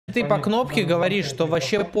Ты по кнопке говоришь, что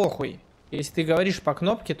вообще похуй. Если ты говоришь по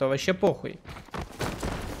кнопке, то вообще похуй.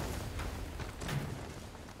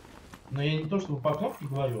 Но я не то чтобы по кнопке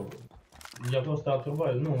говорю, я просто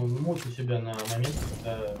отрубаю, ну, мучу себя на момент,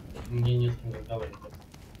 когда мне не с кем разговаривать.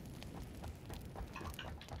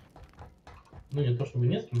 Ну, не то чтобы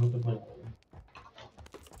не с кем, но ты понял.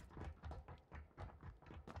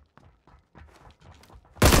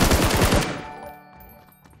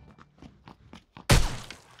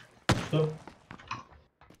 Что?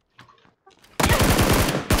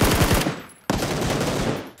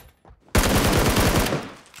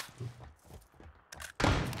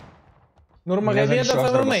 Нурмагомедов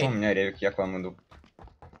ММА. У меня ревик, я к вам иду.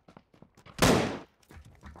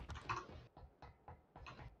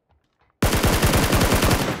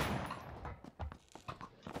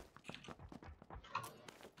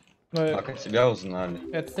 Как тебя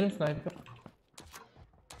узнали? Это стрим снайпер.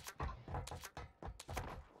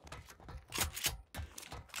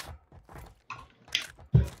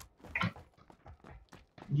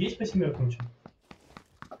 Есть по семеркам что?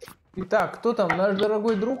 Итак, кто там? Наш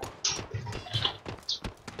дорогой друг?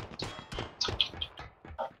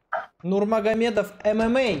 Нурмагомедов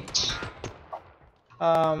ММА.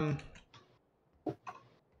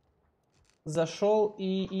 Зашел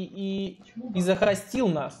и захостил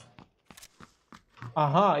нас.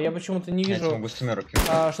 Ага, я почему-то не вижу,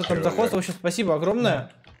 что там за хост. В общем, спасибо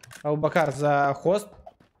огромное, Абубакар, за хост.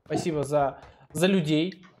 Спасибо за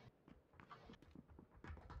людей.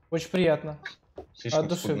 Очень приятно. От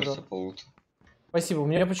души, бро. Спасибо. У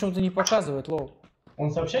меня почему-то не показывает, лоу.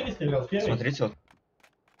 Он с общаги стрелял первый? Смотрите, вот.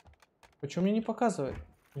 Почему мне не показывает?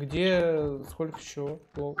 Где, сколько, чего,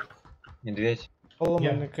 лоу? Медведь.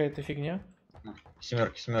 Поломанная какая-то фигня.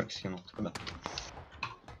 Семерки скинул. Куда?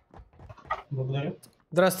 Благодарю.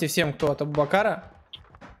 Здравствуйте всем, кто от Абубакара.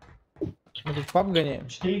 Мы тут паб гоняем.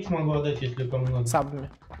 4х могу отдать, если кому надо.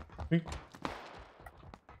 Сабами.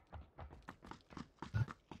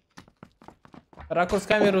 Ракурс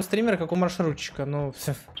камеры у стримера, как у маршрутчика. Ну,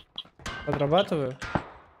 все. Подрабатываю.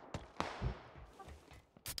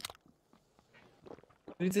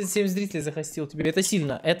 37 зрителей захостил тебе. Это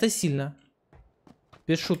сильно. Это сильно.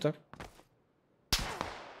 Без шуток.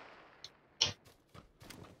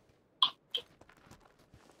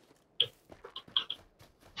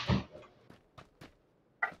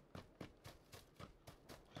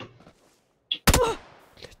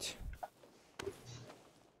 Блять.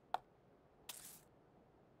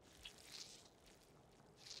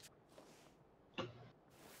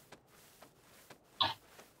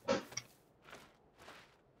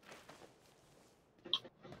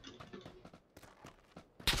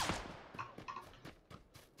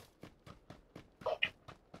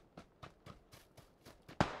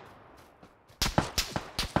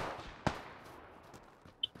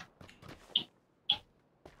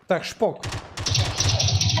 Так, Шпок.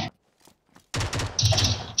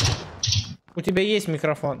 У тебя есть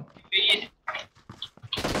микрофон?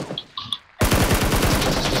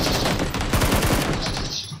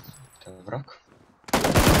 Это враг.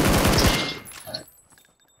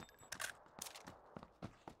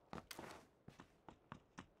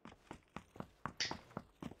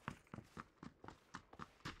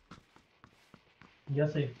 Я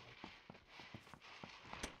сейф.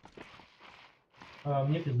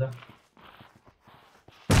 Мне пизда.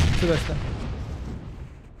 Сюда.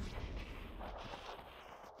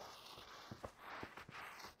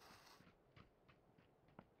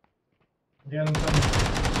 Рядом со мной.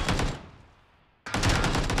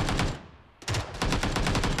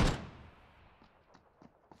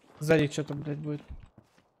 Сзади что-то, блядь, будет.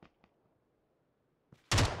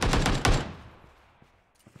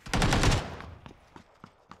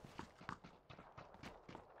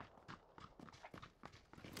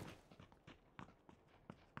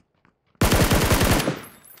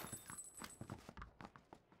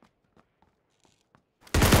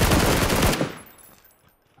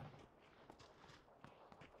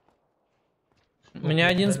 У меня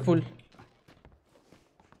один с пуль.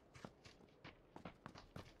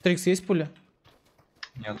 Трикс, есть пуля?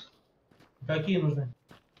 Нет. Какие нужны?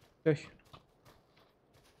 Ой.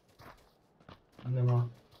 Нема.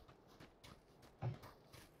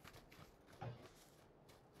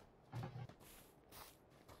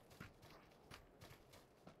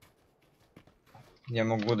 Я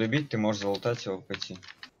могу добить, ты можешь залутать его, пойти.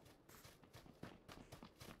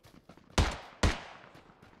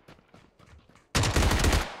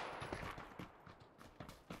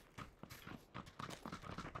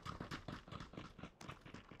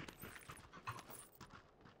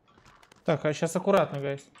 Так, а сейчас аккуратно,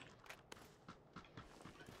 гайс.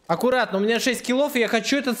 Аккуратно, у меня 6 киллов, и я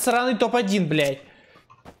хочу этот сраный топ-1, блядь.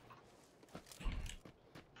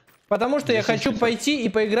 Потому что я хочу пойти и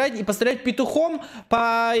поиграть, и пострелять петухом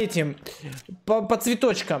по этим, по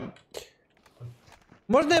цветочкам.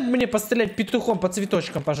 Можно мне пострелять петухом по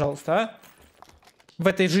цветочкам, пожалуйста, а? В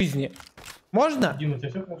этой жизни. Можно? Дима, у тебя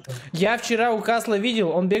все хорошо? Я вчера у Касла видел,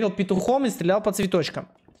 он бегал петухом и стрелял по цветочкам.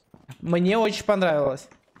 Мне очень понравилось.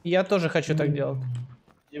 Я тоже хочу так делать.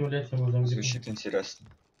 Дима, блядь, ему замки. Звучит интересно.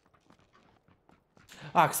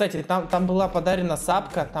 А, кстати, там была подарена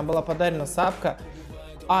сапка. Там была подарена сапка.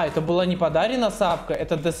 А, это была не подарена сапка,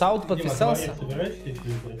 это Десаут подписался.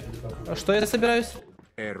 Дима, Что я собираюсь?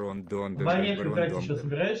 Варик играть еще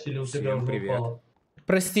собираешься или у тебя уже упало?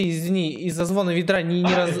 Прости, извини, из-за звона ведра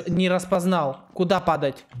не распознал. Куда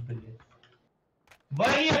падать?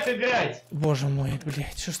 Варик играть! Боже мой,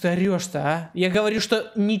 блядь, что ж ты орешь-то, а? Я говорю,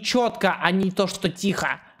 что не четко, а не то, что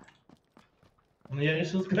тихо. Ну я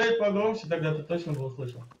решил сказать погромче, тогда ты точно бы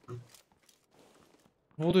услышал.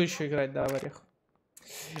 Буду еще играть, да, в орех.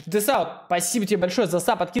 Десаут, спасибо тебе большое за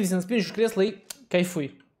сап. Откидывайся на спину кресла и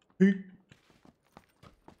кайфуй.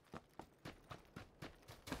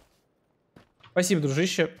 Спасибо,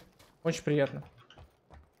 дружище. Очень приятно.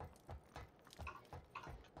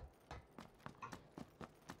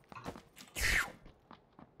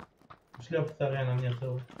 Шляпа вторая на мне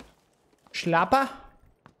целая. Шляпа?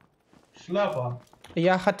 Шляпа.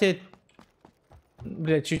 Я хотел...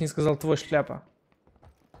 Блядь, чуть не сказал твой шляпа.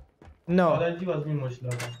 Но. Подойди, возьми мой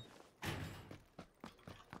шляпа.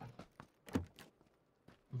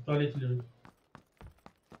 В туалете лежит.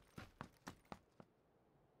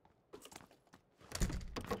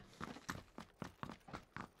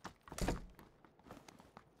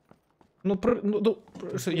 Ну,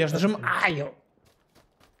 я же нажимаю.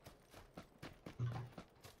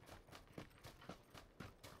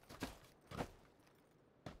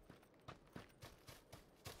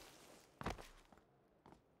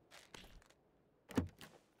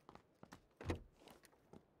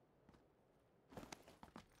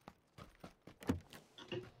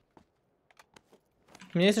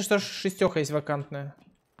 У меня, если что, шестёха есть вакантная.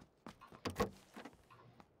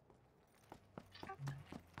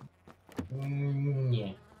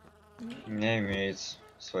 Не. У меня имеется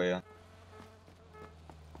своя.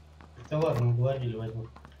 Да ладно, мы говорили, возьму.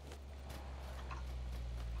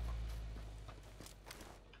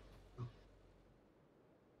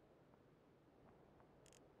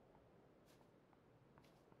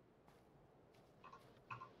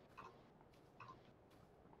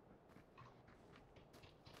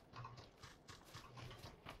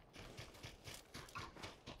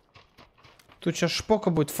 Тут сейчас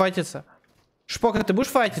Шпока будет файтиться. Шпока, ты будешь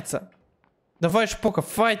файтиться? Давай, Шпока,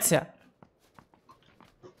 файтся.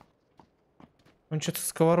 Он что-то с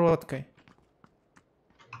сковородкой.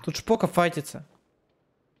 Тут Шпока файтится.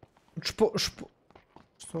 Тут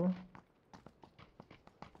Что?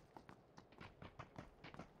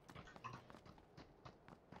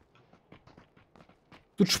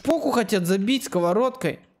 Тут Шпоку хотят забить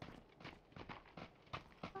сковородкой.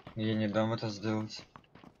 Я не дам это сделать.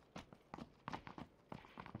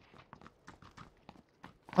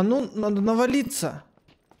 А ну, надо навалиться.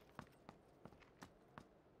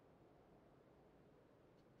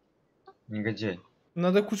 Негодяй.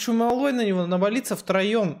 Надо кучу малой на него навалиться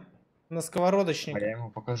втроем. На сковородочник. А я ему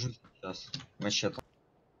покажу сейчас. Мачете.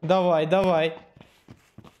 Давай, давай.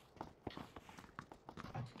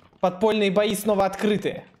 Подпольные бои снова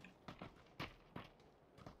открыты.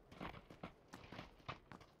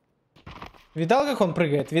 Видал, как он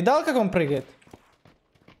прыгает? Видал, как он прыгает?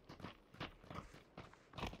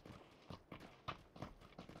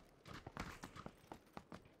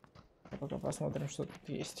 Пока посмотрим, что тут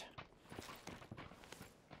есть.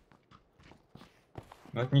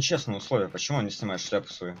 Ну это нечестное условие. Почему он не снимает шляпу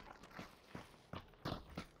свою?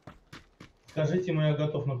 Скажите ему, я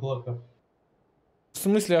готов на кулаках. В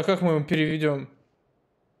смысле, а как мы его переведем?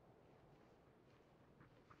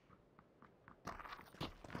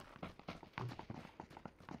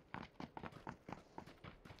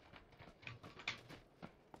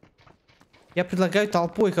 Я предлагаю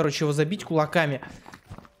толпой, короче, его забить кулаками.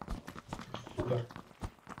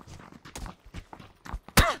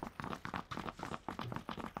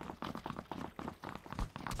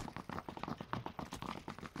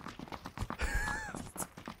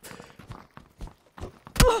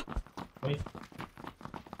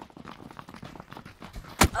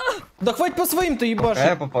 Да хватит по своим-то ебашить.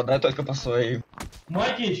 Я попадаю только по своим.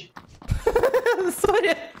 Матич!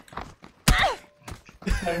 Сори.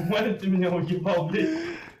 Нормально ты меня уебал,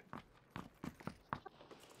 блядь.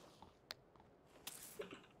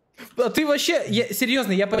 А ты вообще,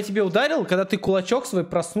 серьезно, я по тебе ударил, когда ты кулачок свой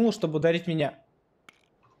проснул, чтобы ударить меня.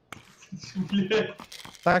 Блядь.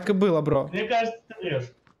 Так и было, бро. Мне кажется, ты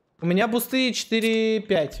врешь. У меня бусты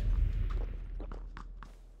 4-5.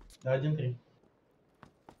 Да, 1-3.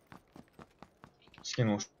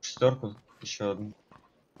 Скинул шестерку, еще одну.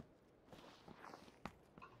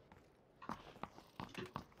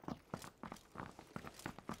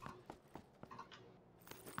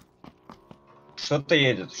 Что-то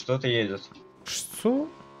едет, что-то едет. Что?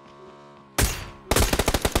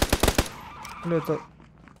 Бля, это...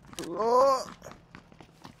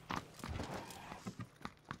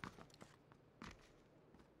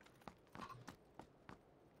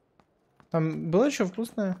 Там было еще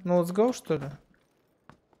вкусное? Ну, let's go, что ли?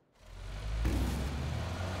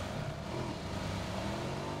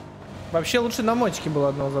 Вообще лучше на мотике было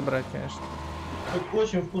одного забрать, конечно. Тут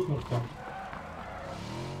очень вкусно что.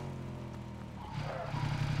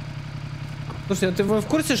 Слушай, ты в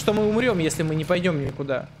курсе, что мы умрем, если мы не пойдем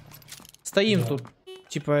никуда? Стоим Да. тут,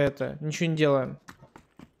 типа это, ничего не делаем.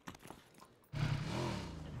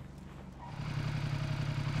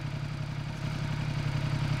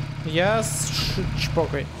 Я с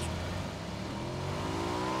чпокой.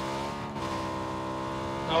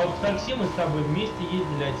 А вот в такси мы с тобой вместе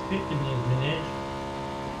ездили, а теперь ты мне изменяешь.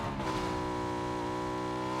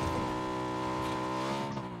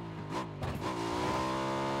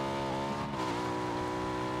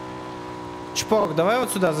 Чпок, давай вот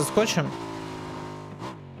сюда заскочим.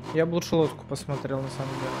 Я бы лучше лодку посмотрел, на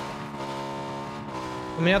самом деле.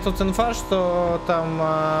 У меня тут инфа, что там,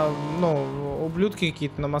 ну, ублюдки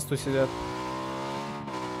какие-то на мосту сидят.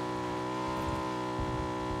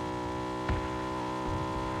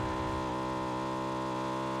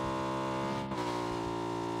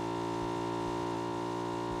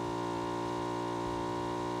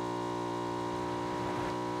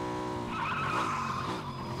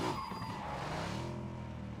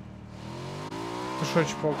 Ты шо,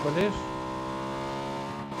 Чпок, болеешь?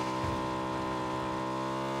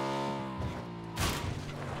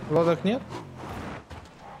 Лодок нет?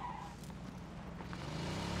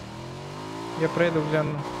 Я проеду,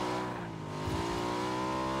 гляну.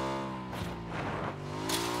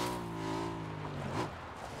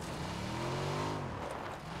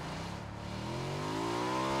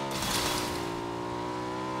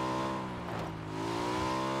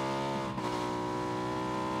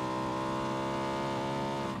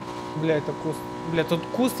 Бля, это куст. Бля, тут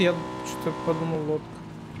куст, я что-то подумал, лодка.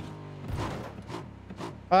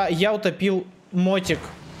 А, я утопил мотик.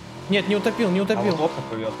 Нет, не утопил, не А утопил. вот лодка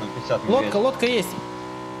плывет на 50 Лодка, медведь. лодка есть.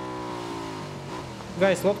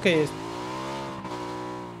 Гайс, лодка есть.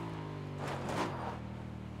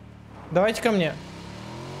 Давайте ко мне.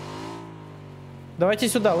 Давайте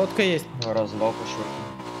сюда, лодка есть. Два раза дал по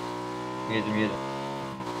щеке. Едем, едем.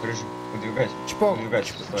 Крыжи, выдвигайся. Чпок,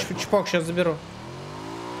 Выдвигайся, чпок, сейчас заберу.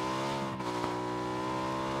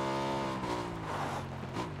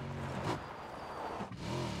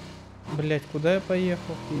 Блять, куда я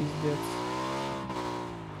поехал, пиздец.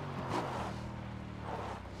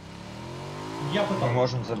 Я Мы пытался.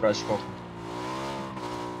 можем забрать шкоф.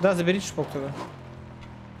 Да, заберите шпок туда.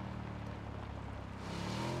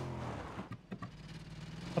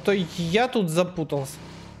 А то я тут запутался.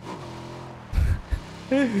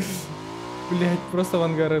 Блять, просто в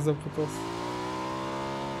ангаре запутался.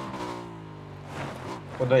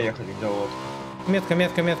 Куда ехать, где лодка? Метка,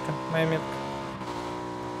 метка, метка. Моя метка.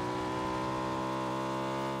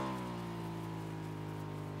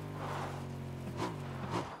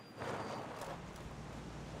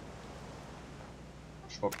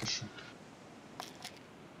 Шкоф пиши.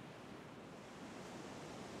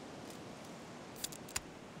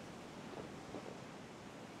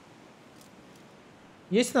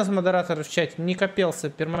 Есть у нас модератор в чате? Не копелся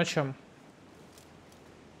пермачом.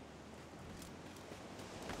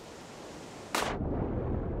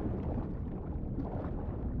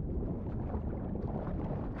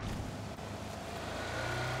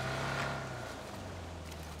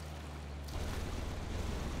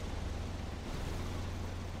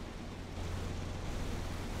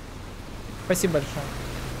 Спасибо большое.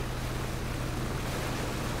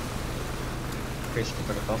 Печки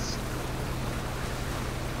покатался.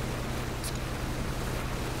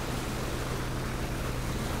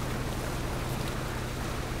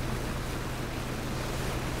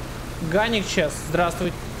 Ганик сейчас,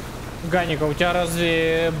 здравствуй. Ганик, а у тебя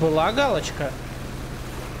разве была галочка?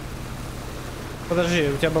 Подожди,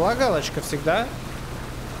 у тебя была галочка всегда?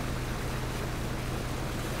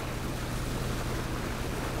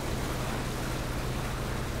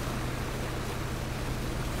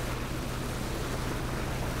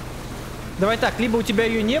 Давай так, либо у тебя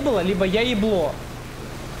ее не было, либо я ебло.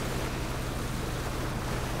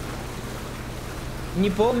 Не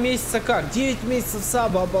полмесяца как? 9 месяцев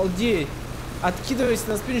саба, обалдеть. Откидывайся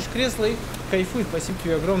на спинниш кресла и кайфуй. Спасибо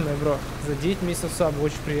тебе огромное, бро. За 9 месяцев саба,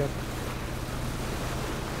 очень приятно.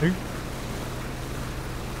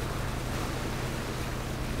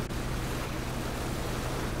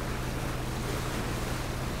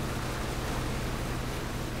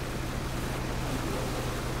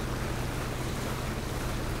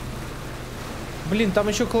 Блин, там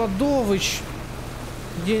еще Кладовыч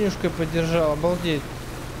денежкой поддержал, обалдеть.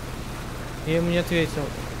 Я ему не ответил.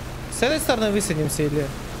 С этой стороны высадимся или...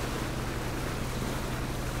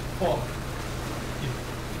 О.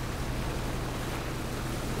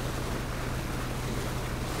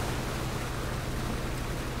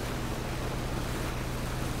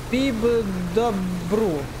 Пиб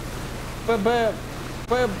добру. ПБ...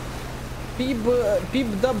 Пиб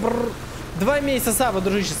добру. 2 месяца саба,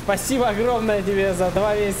 дружище. Спасибо огромное тебе за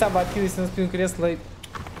 2 месяца саба. Откидывайся на спину кресла и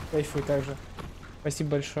кайфуй также.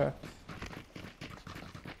 Спасибо большое.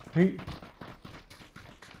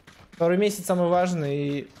 Второй месяц самый важный.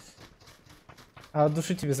 И... от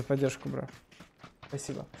души тебе за поддержку, бро.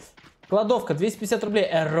 Спасибо. Кладовка, 250 рублей.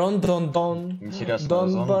 Эрондон-дон.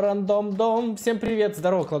 Дон-барандом-дом. Всем привет.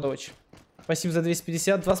 Здорово, Кладовыч. Спасибо за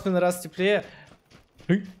 250. 2,5 раз теплее.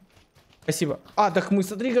 Спасибо. А, так мы,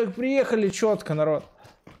 смотри, как приехали четко, народ.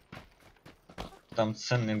 Там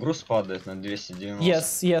ценный груз падает на 290.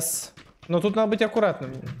 Yes. Но тут надо быть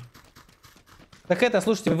аккуратным. Так это,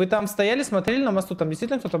 слушайте, вы там стояли, смотрели на мосту? Там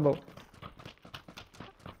действительно кто-то был?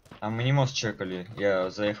 А мы не мост чекали.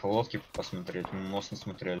 Я заехал в лодки посмотреть, мы мост не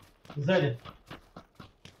смотрели. Сзади.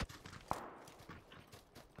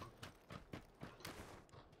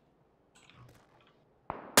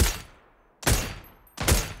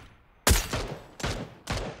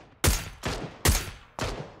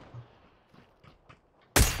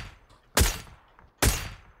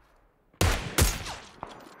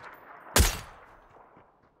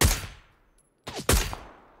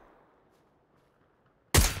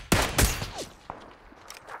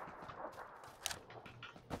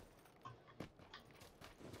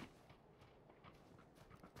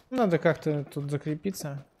 Надо как-то тут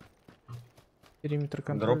закрепиться. Периметр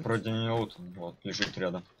контроля. Дроп вроде не лут, вот, лежит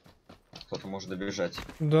рядом. Кто-то может добежать.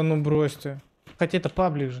 Да ну брось ты. Хотя это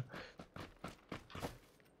паблик же.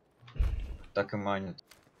 Так и манит.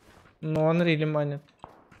 Ну, он рили манит.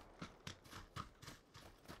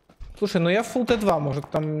 Слушай, ну я в Full T2,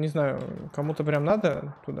 может там, не знаю, кому-то прям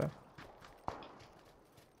надо туда?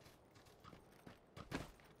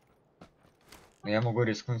 Я могу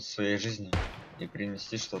рискнуть своей жизнью и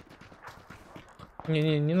принести что-то.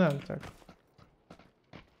 Не надо так.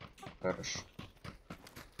 Хорошо.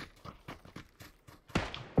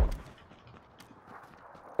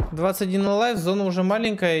 $21 на лайв, зона уже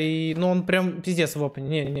маленькая, и ну он прям пиздец в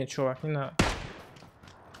опене. Не, чувак, не надо.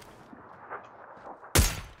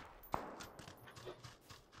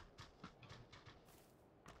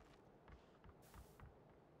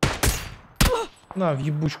 На, в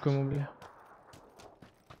ебучку ему, бля.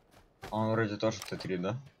 Он вроде тоже Т3,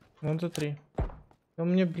 да? Ну, Т3.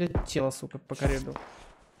 Он мне, блядь, тело, сука, покоребил.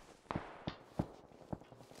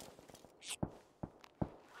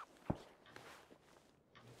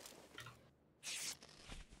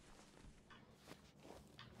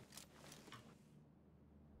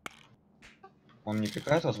 Он не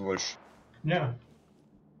пикает вас больше? Не.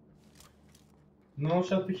 Ну он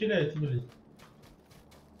сейчас похиляется, блядь.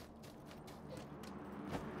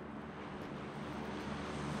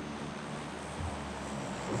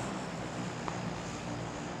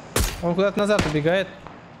 Он куда-то назад убегает.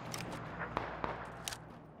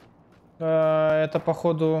 Это,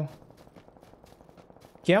 походу,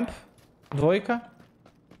 кемп. Двойка.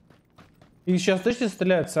 И сейчас точно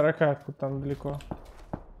стреляют 40, откуда там далеко.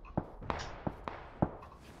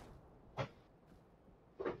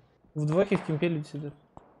 В двойке в кемпе люди сидят.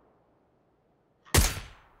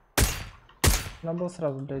 Надо было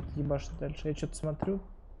сразу, блядь, ебашить дальше. Я что-то смотрю,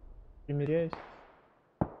 примеряюсь.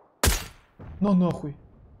 Ну нахуй.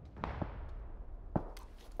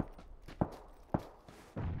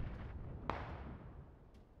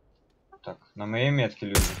 Так, на моей метке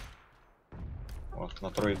люди. Вот,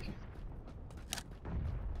 на тройке.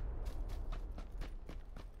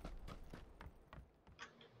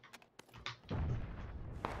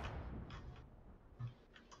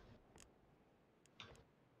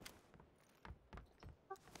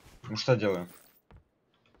 Ну что делаем?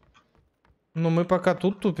 Ну мы пока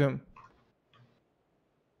тут тупим.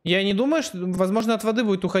 Я не думаю, что, возможно, от воды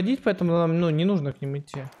будет уходить, поэтому нам, ну, не нужно к ним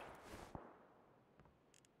идти.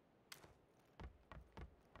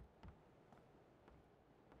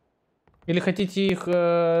 Или хотите их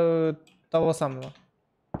того самого?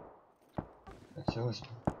 Хотелось бы.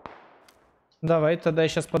 Давай, тогда я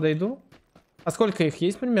сейчас подойду. А сколько их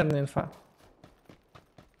есть примерно инфа?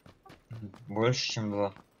 Больше, чем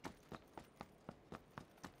 2.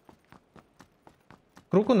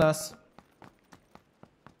 Круг у нас.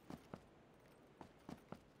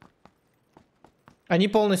 Они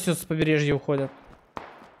полностью с побережья уходят.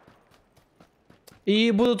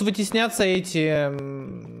 И будут вытесняться эти...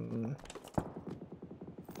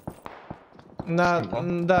 Да,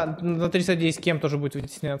 на 310 кем тоже будет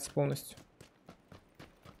вытесняться полностью.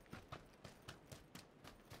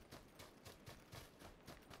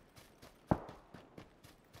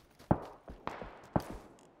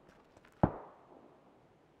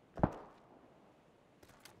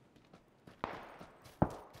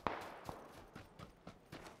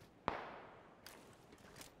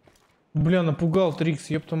 Бля, напугал Трикс,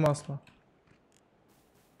 ёпта масло.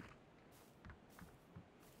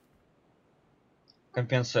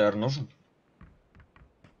 Компенсатор нужен?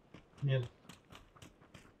 Нет.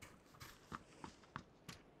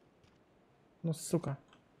 Ну, сука.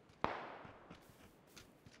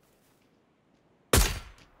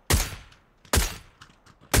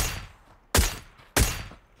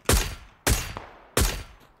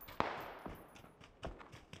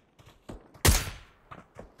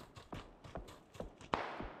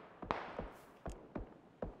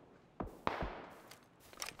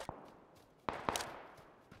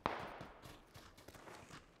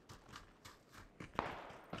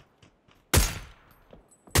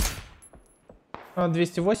 А,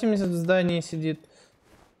 280 в здании сидит.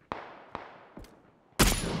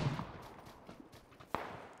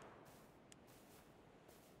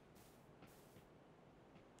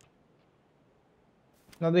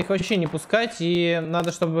 Надо их вообще не пускать, и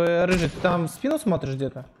надо, чтобы рыжий... Ты там в спину смотришь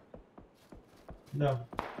где-то? Да.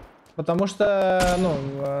 Потому что,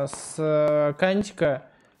 ну, с кантика...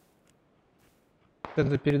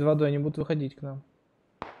 Это перед водой они будут выходить к нам.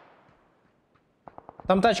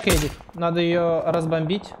 Там тачка едет. Надо ее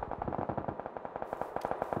разбомбить.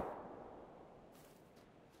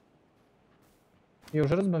 Ее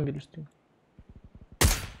уже разбомбили, что ли?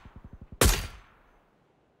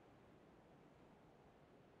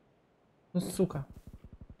 Ну, сука.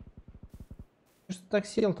 Что так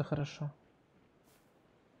сел-то хорошо?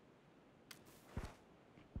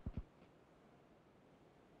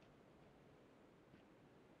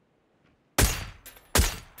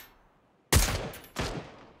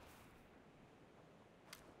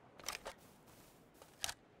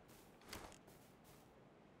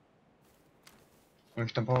 У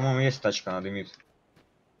них там, по-моему, есть тачка, она дымит.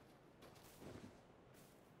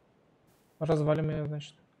 Развалим ее,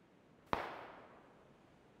 значит.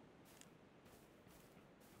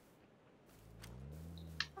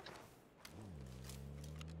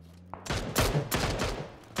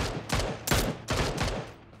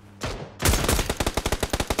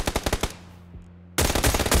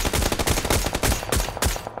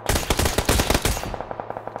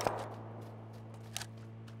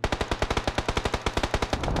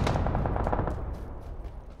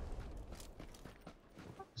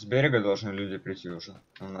 С берега должны люди прийти уже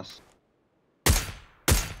у нас.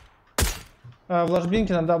 В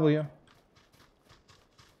ложбинке на W.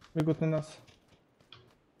 Бегут на нас.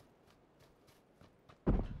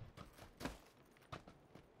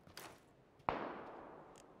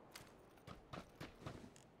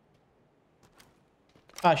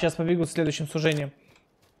 А, сейчас побегут в следующем сужении.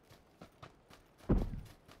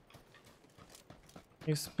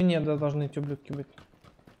 И в спине, да, должны эти ублюдки быть.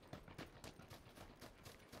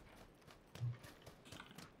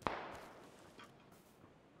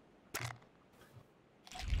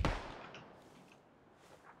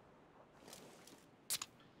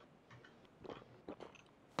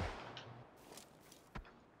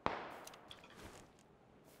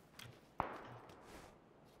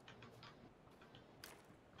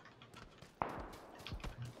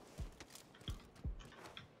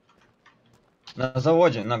 На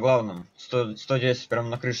заводе, на главном. 110, прям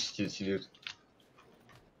на крыше сидит.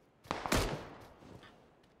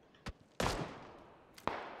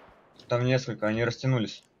 Там несколько, они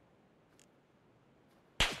растянулись.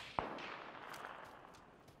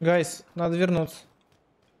 Гайс, надо вернуться.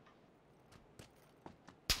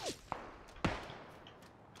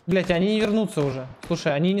 Блять, они не вернутся уже.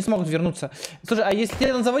 Слушай, они не смогут вернуться. Слушай, а если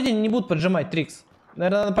тебя на заводе, они не будут поджимать, Трикс.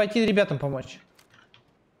 Наверное, надо пойти ребятам помочь.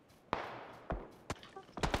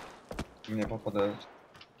 Мне попадают.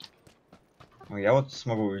 Ну, я вот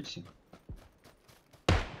смогу уйти.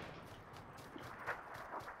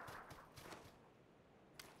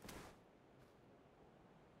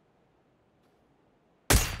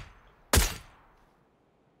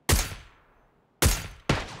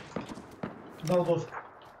 Дал доску.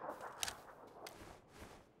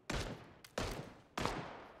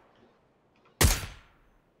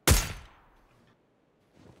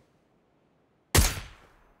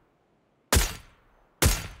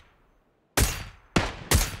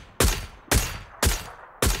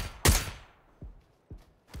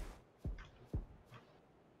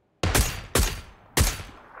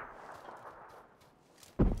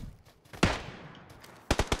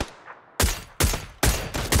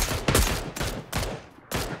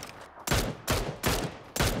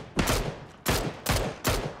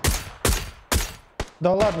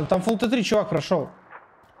 Да ладно, там фул Т3 чувак прошел.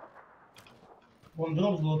 Он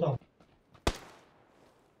дроп залутал.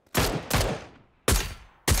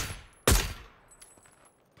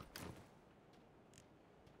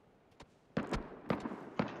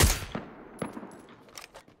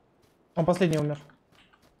 Он последний умер.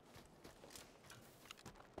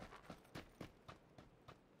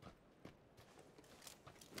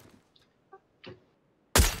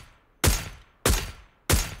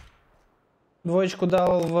 Двоечку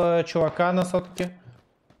дал в чувака на сотке.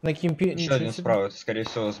 На кимпе. Еще один справа, это, скорее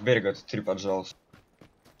всего, с берега Т3 поджался.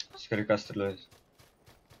 С коряка стреляет.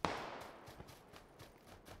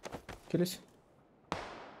 Кились.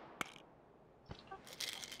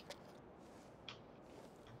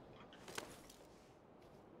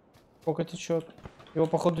 Сколько течет? Его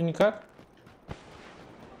походу никак.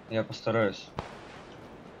 Я постараюсь.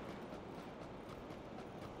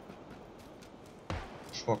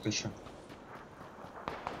 Шпок еще.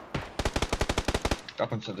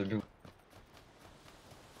 Как он тебя добил?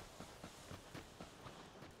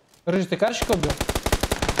 Рыжий, ты карщика убил?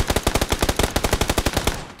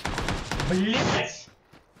 Блять!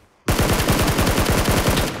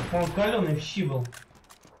 Он каленый в щи был.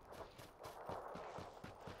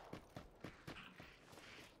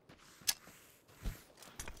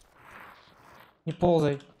 Не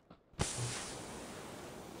ползай.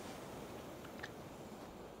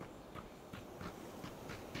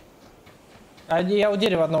 Я у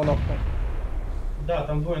дерева одного нокнул. Да,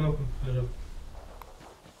 там двое ног лежат.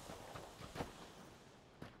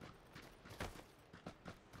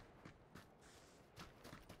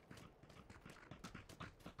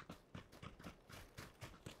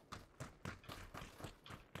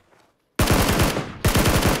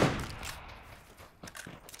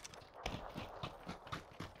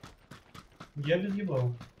 Я без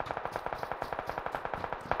ебал.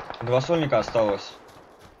 Два сольника осталось.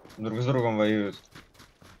 Друг с другом воюют.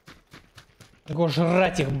 Го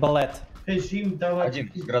жрать их, блэд. Режим давай.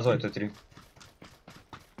 Один с грозой Т3.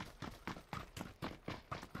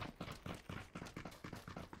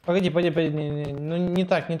 Погоди, ну не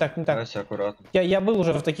так. Давайте аккуратно. Я был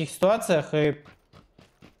уже в таких ситуациях и...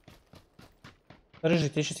 Рыжий,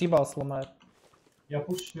 тебе сейчас ебал сломают. Я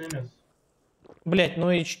пушечное мясо. Блять,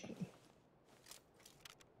 ну и...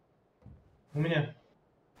 У меня.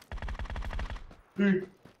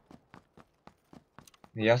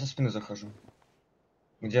 Я со спины захожу.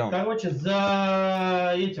 Где он? Короче,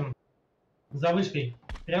 за этим. За вышкой.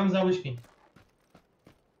 Прям за вышкой.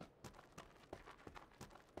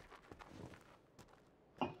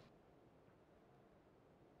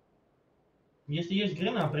 Если есть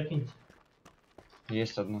грена, прикиньте.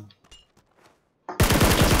 Есть одно.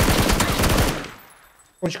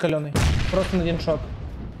 Очень каленый. Просто на один шот.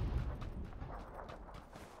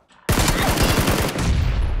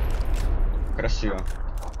 Красиво.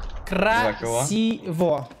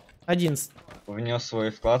 Красиво. 11. Внес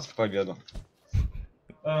свой вклад в победу.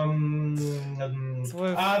 Одно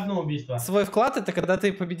убийство. Свой вклад — это когда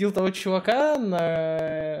ты победил того чувака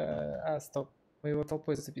на... стоп. Мы его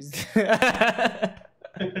толпой запиздили.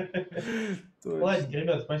 Ладно,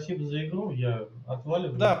 ребят, спасибо за игру, я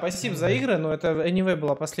отваливаю. Да, спасибо за игры, но это anyway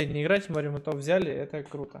была последняя игра, тем более мы то взяли, это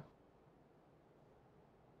круто.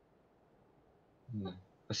 Да.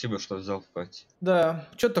 Спасибо, что взял в пати. Да,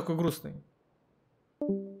 чё ты такой грустный?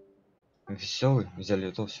 Веселый, взяли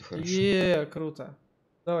это, все хорошо. Круто.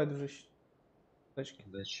 Давай, дружище.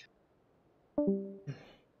 Удачи.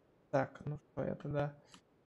 Так, ну что, я тогда...